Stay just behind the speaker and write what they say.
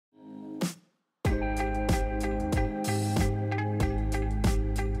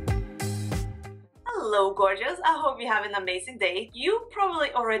Hello gorgeous, I hope you have an amazing day. You've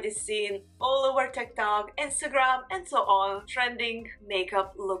probably already seen all over TikTok, Instagram and so on trending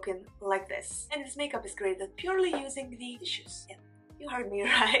makeup looking like this. And this makeup is created purely using the tissues. Yeah, you heard me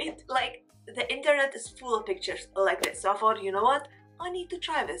right. Like, the internet is full of pictures like this, so I thought, you know what? I need to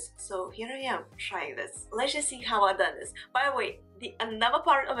try this. So here I am trying this. Let's just see how I done this. By the way, the another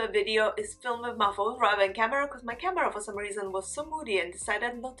part of the video is filmed with my phone rather than camera because my camera for some reason was so moody and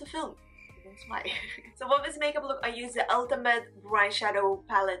decided not to film. That's why. So for this makeup look, I use the Ultimate Bright Shadow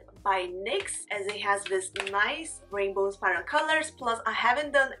Palette by NYX, as it has this nice rainbow spiral colors. Plus, I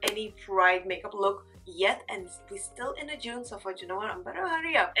haven't done any bright makeup look yet, and we're still in June, so I thought, you know what, I'm better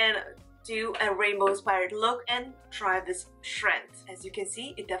hurry up and do a rainbow inspired look and try this trend. As you can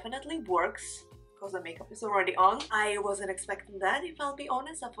see, it definitely works because the makeup is already on. I wasn't expecting that, if I'll be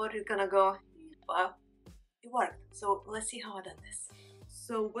honest. I thought it's gonna go, but it worked. So let's see how I done this.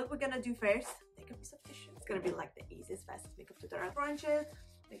 So what we're gonna do first, take a piece of tissue. It's gonna be like the easiest, fastest makeup tutorial. Crunch it,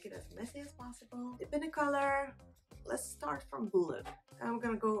 make it as messy as possible. Dip in a color. Let's start from blue. I'm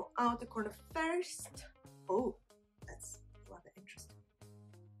gonna go out the corner first. Oh, that's rather interesting.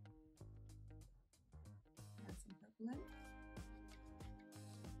 Add some purple in.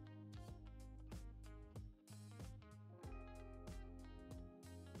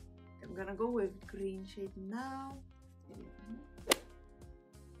 I'm gonna go with green shade now.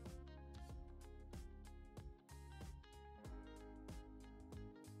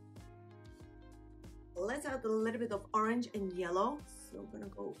 Let's add a little bit of orange and yellow. So I'm gonna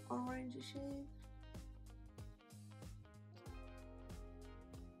go orange shade.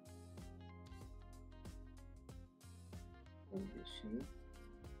 Orange shade.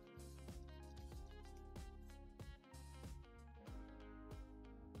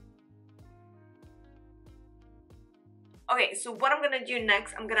 Okay, so what I'm gonna do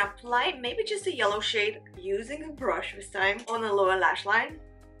next, I'm gonna apply maybe just a yellow shade using a brush this time on the lower lash line.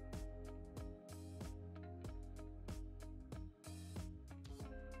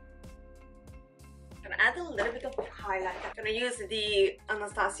 Add a little bit of highlight. I'm gonna use the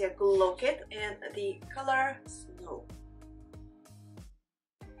Anastasia Glow Kit and the color Snow.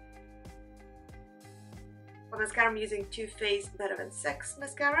 For mascara, I'm using Too Faced Better Than Sex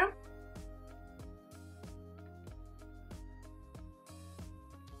mascara.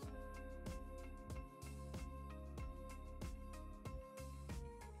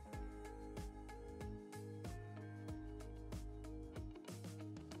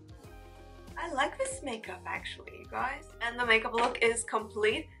 I like this makeup actually, you guys. And the makeup look is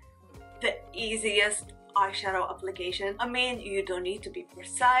complete. The easiest eyeshadow application. I mean, you don't need to be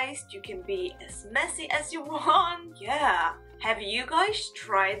precise. You can be as messy as you want. Yeah. Have you guys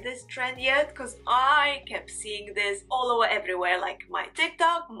tried this trend yet? Because I kept seeing this all over everywhere, like my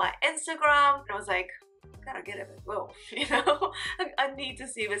TikTok, my Instagram. And I was like, gotta get it as well, you know? I need to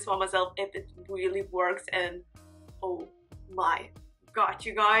see this for myself if it really works. And oh my god,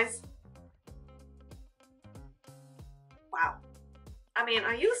 you guys. Wow. I mean,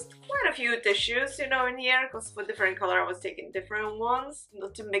 I used quite a few tissues, you know, in here, because for different color I was taking different ones,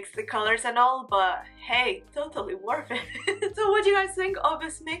 not to mix the colors and all, but hey, totally worth it. So what do you guys think of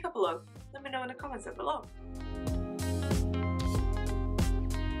this makeup look? Let me know in the comments down below.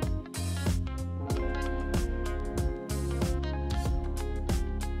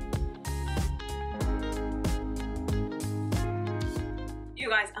 You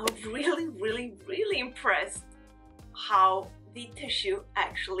guys, I'm really impressed how the tissue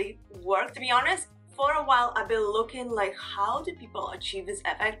actually worked. To be honest, for a while I've been looking like, how do people achieve this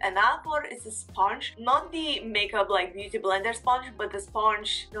effect, and I thought it's a sponge, not the makeup like beauty blender sponge, but the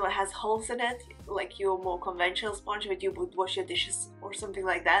sponge, you know, it has holes in it, like your more conventional sponge that you would wash your dishes or something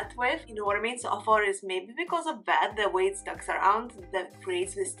like that with, you know what I mean? So I thought it's maybe because of that, the way it sticks around, that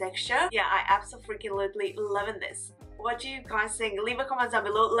creates this texture. Yeah, I absolutely loving this. What do you guys think? Leave a comment down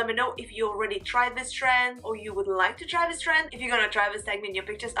below. Let me know if you already tried this trend or you would like to try this trend. If you're gonna try this, tag me in your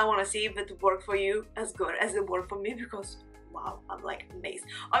pictures. I want to see if it worked for you as good as it worked for me, because wow, I'm like amazed.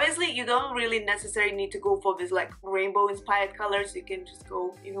 Obviously, you don't really necessarily need to go for this like rainbow inspired colors. You can just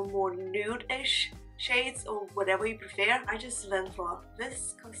go, you know, more nude-ish shades or whatever you prefer. I just went for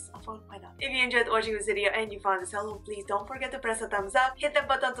this because I thought, why not? If you enjoyed watching this video and you found this helpful, please don't forget to press a thumbs up. Hit that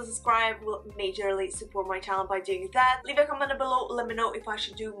button to subscribe. Will majorly support my channel by doing that. Leave a comment below. Let me know if I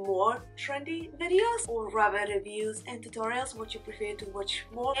should do more trendy videos or rather reviews and tutorials, what you prefer to watch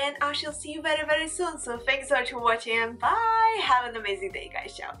more. And I shall see you very soon. So thanks so much for watching and bye. Have an amazing day,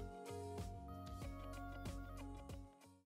 guys. Ciao.